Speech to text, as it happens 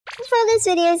Before this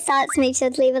video starts, make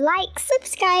sure to leave a like,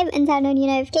 subscribe, and turn on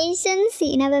your notifications so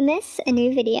you never miss a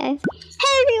new video.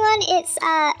 Hey everyone, it's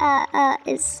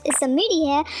a Moody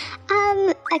here.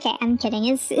 Okay, I'm kidding.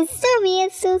 It's still me.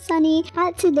 It's still Sunny.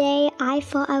 But today, I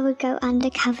thought I would go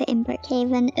undercover in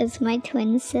Brookhaven as my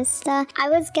twin sister. I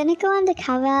was gonna go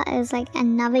undercover as like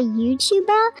another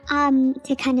YouTuber,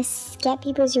 to kind of get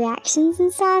people's reactions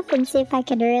and stuff and see if I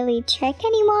could really trick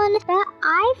anyone. But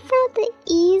I thought the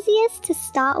easiest to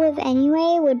start with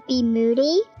anyway would be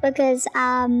Moody because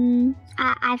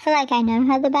I feel like I know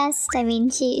her the best. I mean,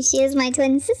 she is my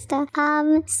twin sister.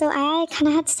 So I kind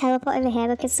of had to teleport over here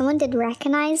because someone did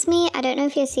recognize me. I don't know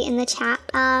if you'll see it in the chat.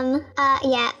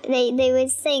 Yeah, they were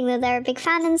saying that they're a big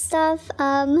fan and stuff.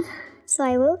 So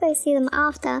I will go see them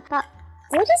after. But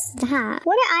what is that?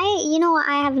 You know what?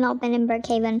 I have not been in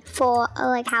Brookhaven for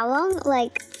like how long?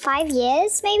 Like 5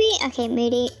 years, maybe? Okay,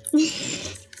 Moody.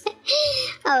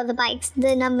 Oh, the bikes,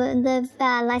 the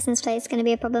license plate is going to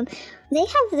be a problem. They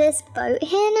have this boat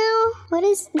here now.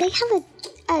 They have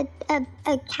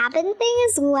a cabin thing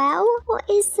as well? What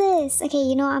is this? Okay,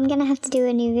 you know what? I'm going to have to do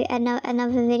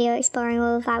another video exploring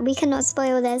all of that. We cannot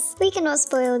spoil this.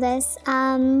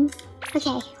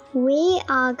 Okay. We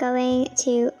are going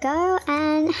to go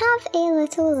and have a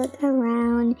little look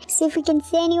around. See if we can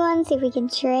see anyone, see if we can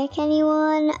trick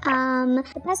anyone.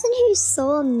 The person who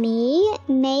saw me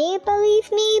may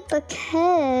believe me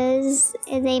because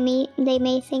they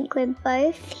may think we're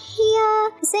both here.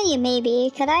 It's only a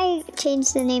maybe. Could I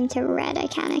change the name to Red? I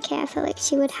can. Okay, I feel like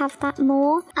she would have that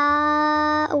more.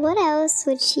 What else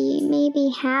would she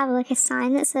maybe have? Like a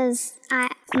sign that says,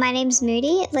 my name's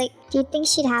Moody. Like, do you think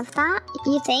she'd have that?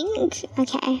 You think?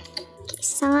 Okay.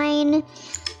 Sign.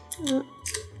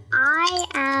 I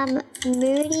am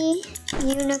Moody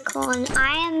Unicorn.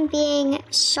 I am being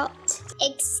shot.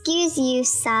 Excuse you,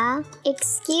 sir.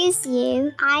 Excuse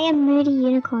you. I am Moody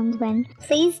Unicorn Twin.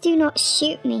 Please do not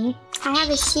shoot me. I have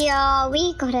a shield.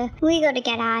 We gotta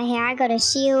get out of here. I got a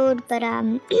shield, but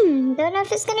don't know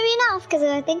if it's gonna be enough because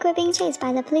I think we're being chased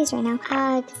by the police right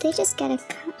now. Did they just get a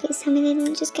car? Please tell me they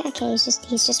didn't just get. Okay,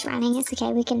 he's just running. It's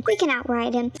okay. We can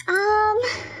outride him.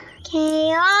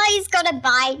 Okay. Oh, he's got a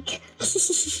bike.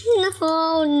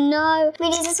 Oh no.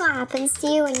 Wait, is this what happens to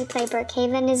you when you play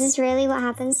Brookhaven? Is this really what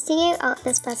happens to you? Oh,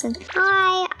 this person.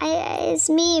 Hi, it's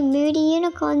me, Moody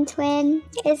Unicorn Twin.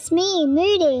 It's me,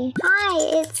 Moody. Hi,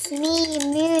 it's me,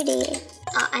 Moody.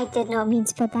 Oh, I did not mean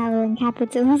to put that in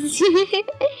capitals.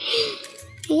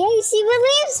 Yay, she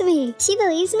believes me. She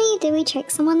believes me. Did we trick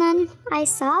someone then? I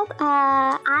sub.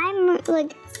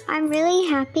 I'm really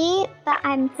happy, but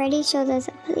I'm pretty sure there's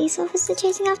a police officer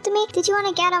chasing after me. Did you want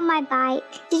to get on my bike?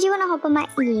 Did you want to hop on my...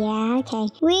 Yeah, okay.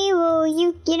 We will...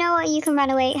 You know what? You can run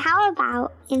away. How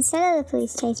about instead of the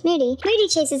police chase Moody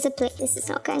chases the police... This is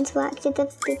not going to work. Did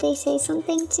they say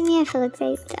something to me? I feel like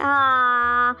they...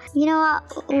 You know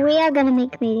what? We are going to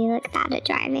make Moody look bad at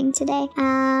driving today.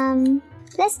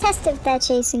 Let's test if they're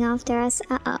chasing after us.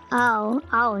 Oh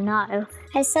no.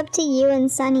 I sub to you and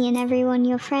Sunny and everyone,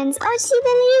 your friends. Oh, she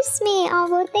believes me. Oh,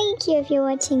 well, thank you if you're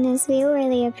watching this. We all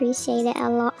really appreciate it a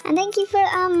lot. And thank you for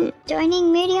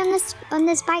joining Moody on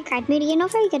this bike ride. Moody, you're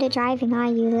not very good at driving,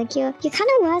 are you? Like you're kind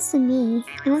of worse than me,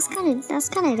 and that's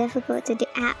kind of difficult to do.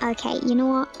 Okay, you know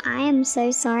what? I am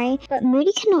so sorry, but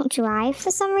Moody cannot drive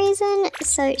for some reason,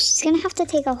 so she's gonna have to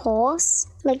take a horse,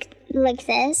 like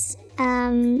this.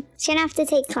 She's gonna have to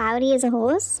take Cloudy as a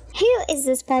horse. Who is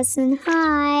this person?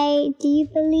 Hi, do you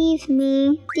believe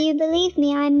me? Do you believe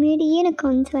me? I'm Moody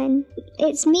Unicorn Twin.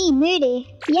 It's me, Moody.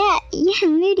 Yeah,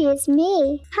 Moody, it's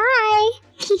me. Hi,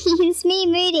 it's me,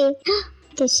 Moody.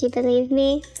 Does she believe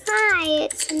me? Hi,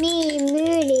 it's me,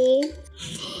 Moody.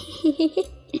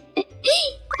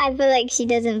 I feel like she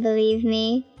doesn't believe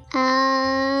me.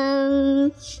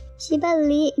 Does she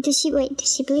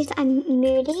believe that I'm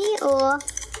Moody or...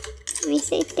 Let me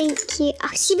say thank you. Oh,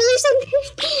 she believes I'm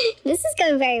Moody. This is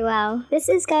going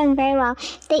very well.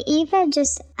 They either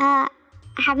just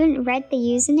haven't read the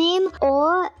username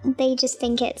or they just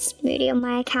think it's Moody on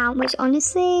my account, which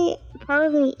honestly,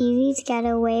 probably easy to get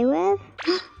away with.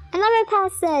 Another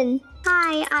person.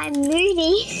 Hi, I'm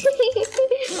Moody.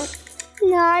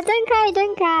 No, don't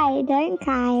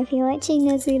cry. If you're watching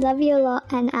this, we love you a lot.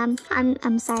 And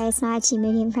I'm sorry, it's not actually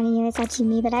Moody in front of you, it's actually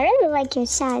me. But I really like your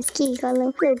shirt. It's cute. You got a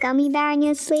little gummy bear on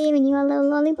your sleeve, and you got a little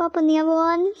lollipop on the other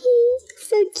one.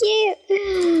 So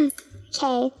cute.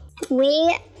 Okay,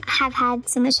 we have had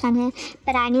so much fun here,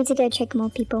 but I need to go trick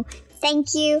more people.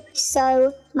 Thank you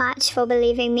so much for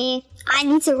believing me. I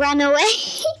need to run away.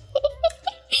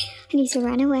 I need to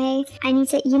run away. I need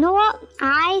to, you know what?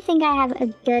 I think I have a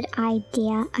good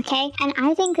idea, okay? And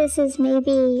I think this is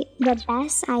maybe the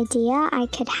best idea I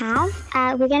could have.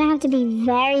 We're gonna have to be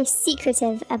very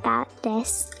secretive about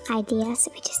this idea,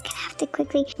 so we're just gonna have to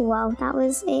quickly, whoa, that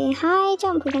was a high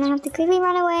jump. We're gonna have to quickly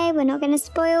run away. We're not gonna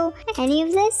spoil any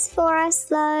of this for us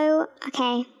though.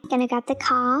 Okay, gonna grab the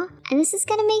car, and this is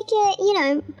gonna make it, you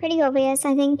know, pretty obvious.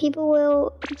 I think people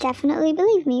will definitely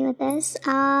believe me with this.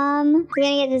 We're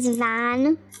gonna get this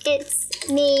van. It's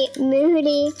me,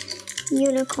 Moody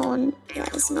Unicorn.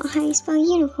 That is not how you spell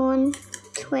unicorn.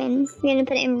 Twin. We're gonna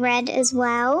put it in red as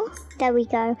well. There we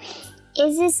go.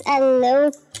 Is this a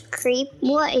little creep?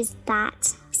 What is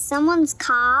that? Someone's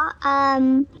car?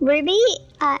 Ruby?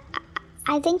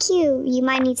 I think you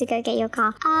might need to go get your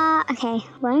car. Okay.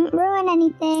 Won't ruin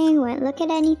anything. Won't look at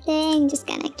anything. Just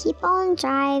gonna keep on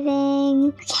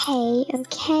driving. Okay.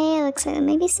 Looks like there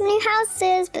may be some new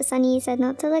houses, but Sunny said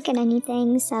not to look at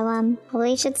anything, so,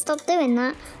 probably should stop doing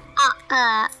that.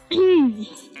 You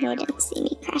didn't see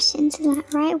me crash into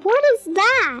that, right? What is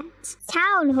that?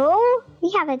 Town hall?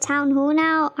 We have a town hall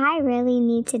now. I really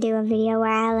need to do a video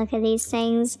where I look at these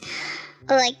things,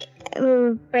 like,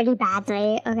 pretty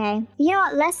badly, okay? You know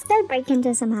what? Let's go break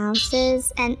into some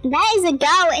houses. And there is a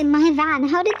girl in my van.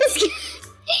 How did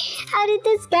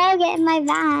this girl get in my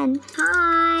van?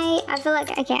 Hi. I feel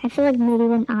like Moody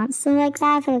wouldn't answer like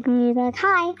that. I feel like Moody would be like,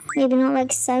 hi. Maybe not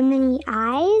like so many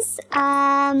eyes.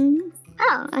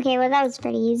 Oh, okay, well that was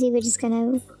pretty easy. We're just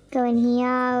gonna go in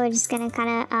here. We're just gonna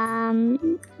kinda,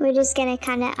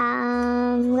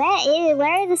 where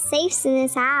are the safes in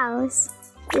this house?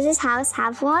 Does this house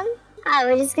have one? Oh,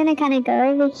 we're just gonna kind of go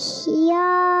over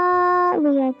here.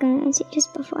 We are gonna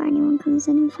just before anyone comes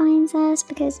in and finds us,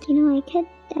 because you know I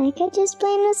could just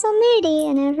blame this on Moody,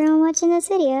 and everyone watching this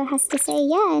video has to say,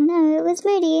 yeah, no, it was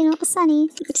Moody, not Sunny.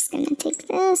 I'm just gonna take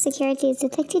this. Security has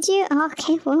detected you. Oh,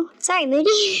 okay, well, sorry, Moody.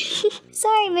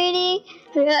 Sorry, Moody.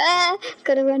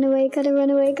 Gotta run away.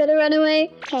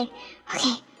 Okay.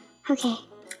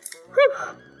 Whew.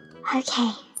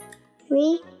 Okay.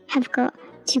 We have got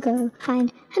to go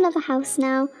find another house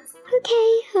now.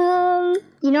 Okay,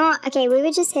 you know what? Okay, we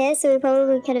were just here, so we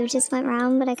probably could have just went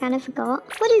round, but I kind of forgot.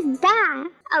 What is that?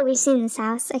 Oh, we've seen this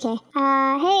house. Okay.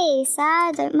 Hey,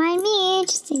 sir, don't mind me.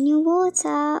 Just in your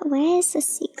water. Where's the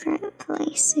secret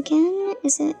place again?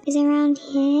 Is it around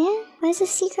here? Where's the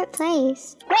secret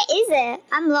place? Where is it?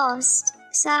 I'm lost.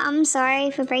 So I'm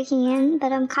sorry for breaking in,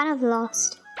 but I'm kind of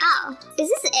lost. Oh, is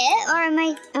this it, or am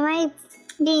I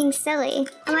being silly?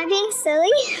 Am I being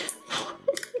silly?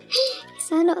 Is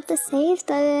that not the safe?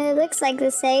 That looks like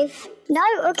the safe. No,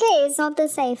 okay, it's not the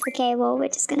safe. Okay, well, we're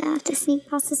just gonna have to sneak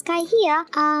past this guy here.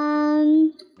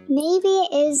 Maybe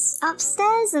it is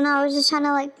upstairs and I was just trying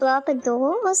to like blow up a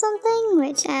door or something,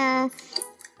 which,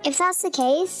 if that's the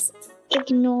case,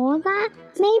 ignore that,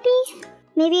 maybe?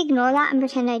 Maybe ignore that and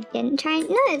pretend I didn't try.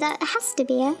 No, that has to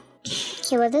be it.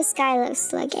 Okay, well, this guy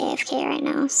looks like AFK right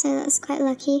now, so that's quite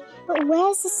lucky. But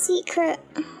where's the secret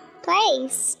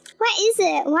place? Where is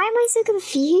it? Why am I so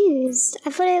confused? I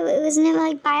thought wasn't it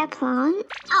like by a plant?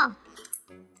 Oh.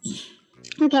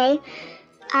 Okay.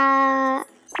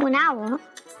 Well, now what?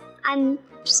 I'm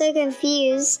so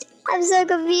confused. Where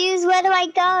do I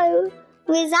go?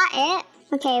 Was that it?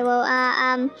 Okay, well,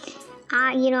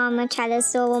 you know, I'm gonna try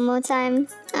this door one more time.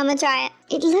 I'm gonna try it.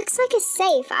 It looks like a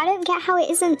safe. I don't get how it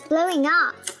isn't blowing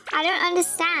up. I don't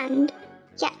understand.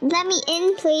 Yeah, let me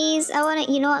in, please. I wanna,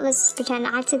 you know what, let's just pretend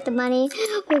I took the money.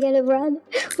 We're gonna run.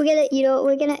 You know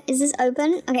what, is this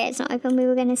open? Okay, it's not open. We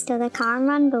were gonna steal the car and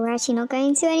run, but we're actually not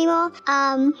going to anymore.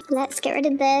 Let's get rid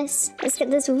of this. Let's get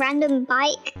this random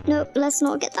bike. Nope, let's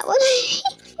not get that one.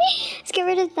 Let's get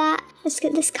rid of that. Let's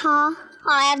get this car. Oh,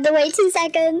 I have to wait 2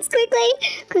 seconds.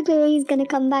 Quickly, he's gonna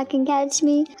come back and catch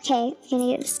me. Okay, we're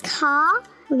gonna get this car.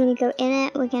 We're gonna go in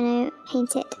it. We're gonna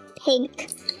paint it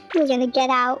pink. We're gonna get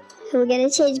out. We're gonna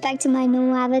change back to my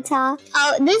normal avatar.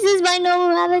 Oh, this is my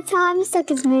normal avatar. I'm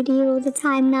stuck as Moody all the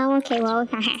time now. Okay, well,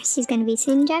 she's gonna be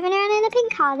soon driving around in a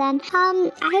pink car then.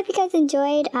 I hope you guys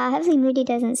enjoyed. Hopefully Moody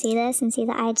doesn't see this and see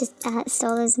that I just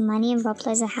stole loads of money and robbed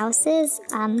loads of houses,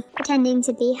 pretending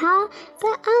to be her.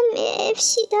 But if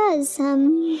she does,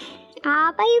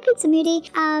 I'll buy you pizza, Moody.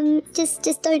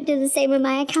 Just don't do the same with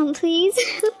my account, please.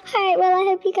 Alright, well, I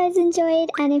hope you guys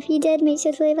enjoyed. And if you did, make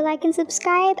sure to leave a like and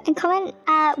subscribe. And comment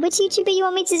which YouTuber you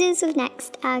want me to do this with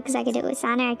next. Because I could do it with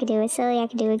Sana, I could do it with Silly, I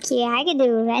could do it with Kia, I could do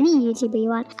it with any YouTuber you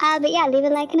want. But yeah, leave a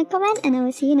like and a comment. And I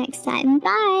will see you next time.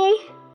 Bye!